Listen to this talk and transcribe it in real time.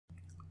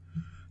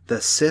The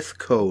Sith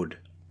Code.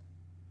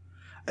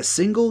 A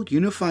single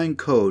unifying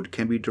code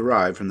can be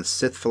derived from the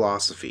Sith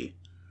philosophy.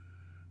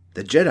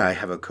 The Jedi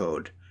have a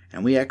code,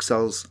 and we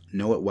exiles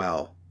know it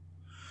well.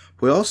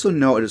 We also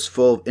know it is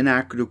full of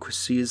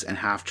inadequacies and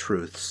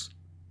half-truths.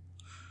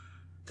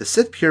 The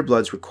Sith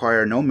purebloods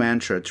require no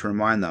mantra to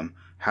remind them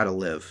how to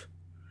live.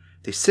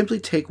 They simply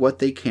take what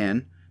they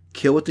can,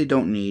 kill what they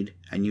don't need,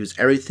 and use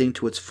everything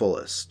to its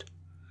fullest.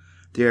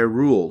 They are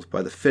ruled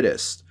by the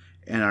fittest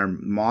and are a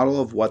model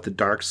of what the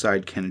dark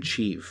side can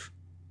achieve.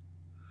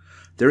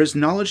 There is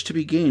knowledge to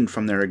be gained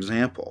from their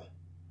example.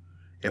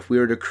 If we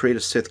are to create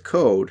a Sith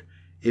code,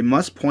 it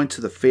must point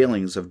to the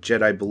failings of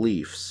Jedi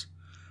beliefs,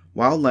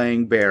 while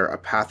laying bare a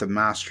path of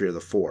mastery of the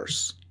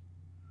Force.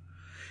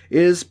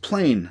 It is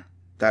plain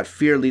that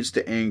fear leads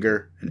to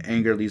anger, and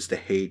anger leads to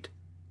hate,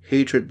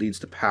 hatred leads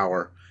to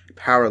power,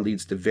 power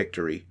leads to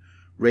victory.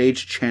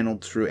 Rage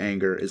channeled through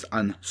anger is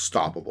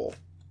unstoppable.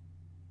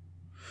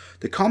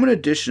 The common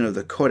edition of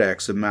the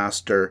Codex of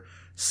Master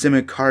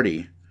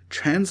Simikardi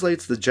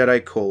translates the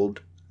Jedi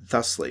Code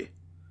thusly: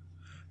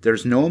 there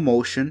is no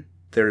emotion,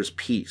 there is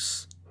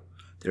peace.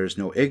 There is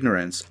no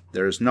ignorance,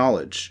 there is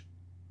knowledge.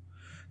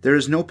 There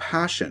is no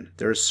passion,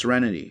 there is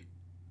serenity.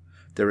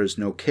 There is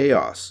no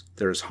chaos,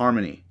 there is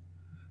harmony.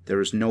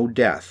 There is no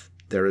death,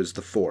 there is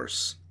the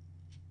Force.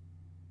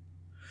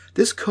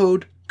 This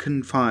code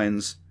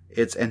confines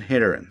its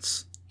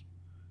adherents.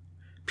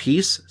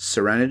 Peace,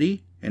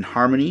 serenity, and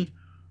harmony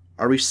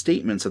are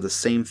restatements of the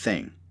same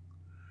thing.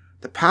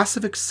 The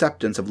passive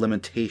acceptance of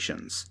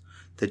limitations.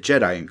 The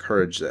Jedi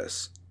encourage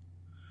this.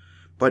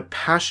 But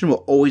passion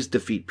will always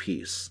defeat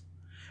peace.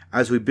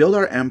 As we build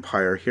our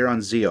empire here on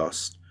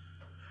Zeos,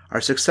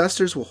 our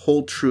successors will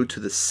hold true to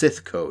the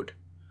Sith code.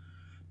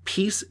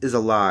 Peace is a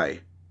lie.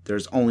 There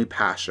is only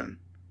passion.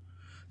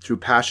 Through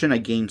passion I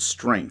gain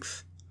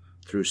strength.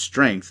 Through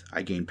strength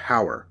I gain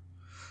power.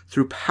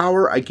 Through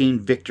power I gain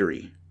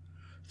victory.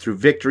 Through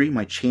victory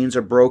my chains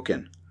are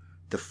broken.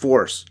 The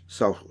Force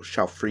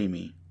shall free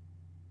me.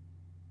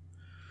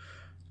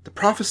 The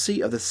prophecy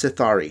of the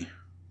Sithari.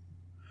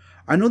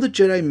 I know the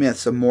Jedi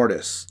myths of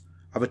Mortis,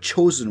 of a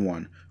chosen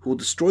one who will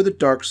destroy the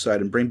dark side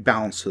and bring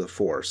balance to the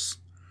Force.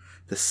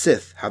 The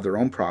Sith have their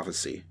own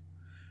prophecy.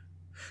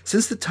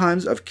 Since the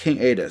times of King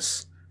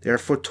Adus, they are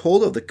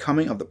foretold of the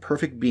coming of the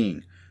perfect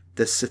being,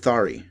 the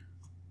Sithari.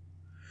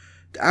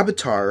 The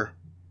avatar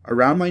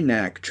around my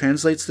neck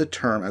translates the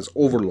term as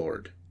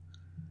Overlord.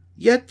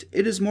 Yet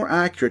it is more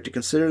accurate to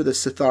consider the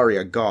Sithari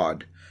a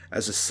god,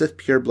 as the Sith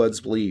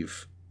purebloods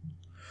believe.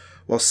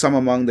 While some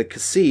among the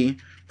Kasi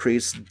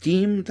priests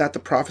deem that the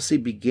prophecy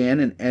began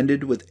and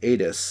ended with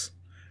Adus,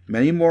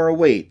 many more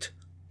await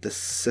the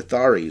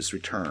Sithari's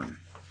return.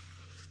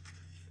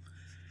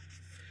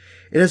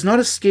 It has not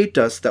escaped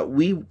us that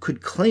we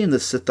could claim the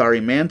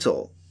Sithari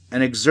mantle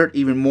and exert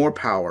even more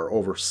power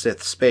over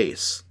Sith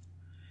space.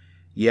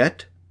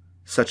 Yet,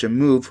 such a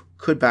move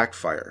could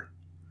backfire.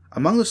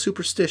 Among the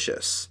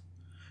superstitious,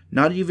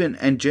 not even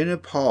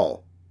Anjana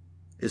Paul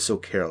is so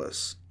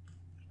careless.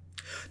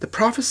 The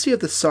prophecy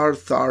of the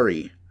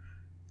Sithari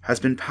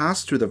has been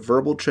passed through the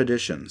verbal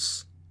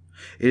traditions.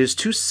 It is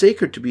too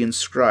sacred to be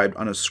inscribed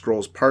on a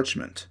scroll's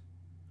parchment.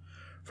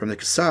 From the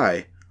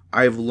Kasai,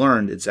 I have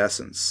learned its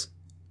essence.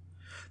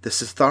 The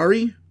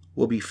Sithari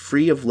will be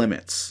free of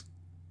limits.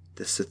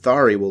 The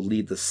Sithari will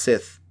lead the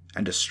Sith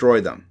and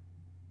destroy them.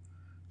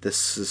 The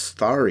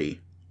Sithari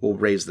will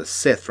raise the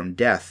Sith from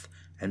death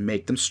and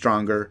make them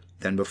stronger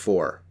than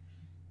before.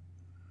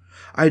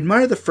 I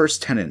admire the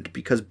first tenet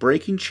because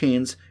breaking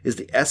chains is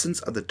the essence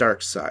of the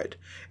dark side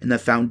and the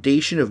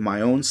foundation of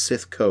my own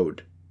Sith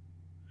code.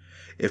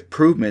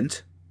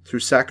 Improvement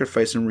through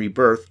sacrifice and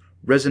rebirth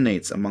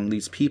resonates among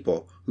these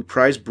people who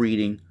prize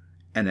breeding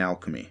and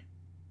alchemy.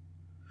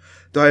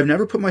 Though I have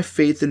never put my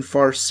faith in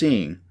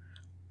far-seeing,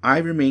 I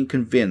remain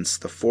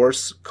convinced the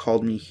Force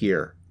called me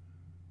here.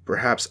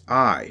 Perhaps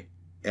I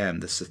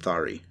am the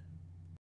Sithari.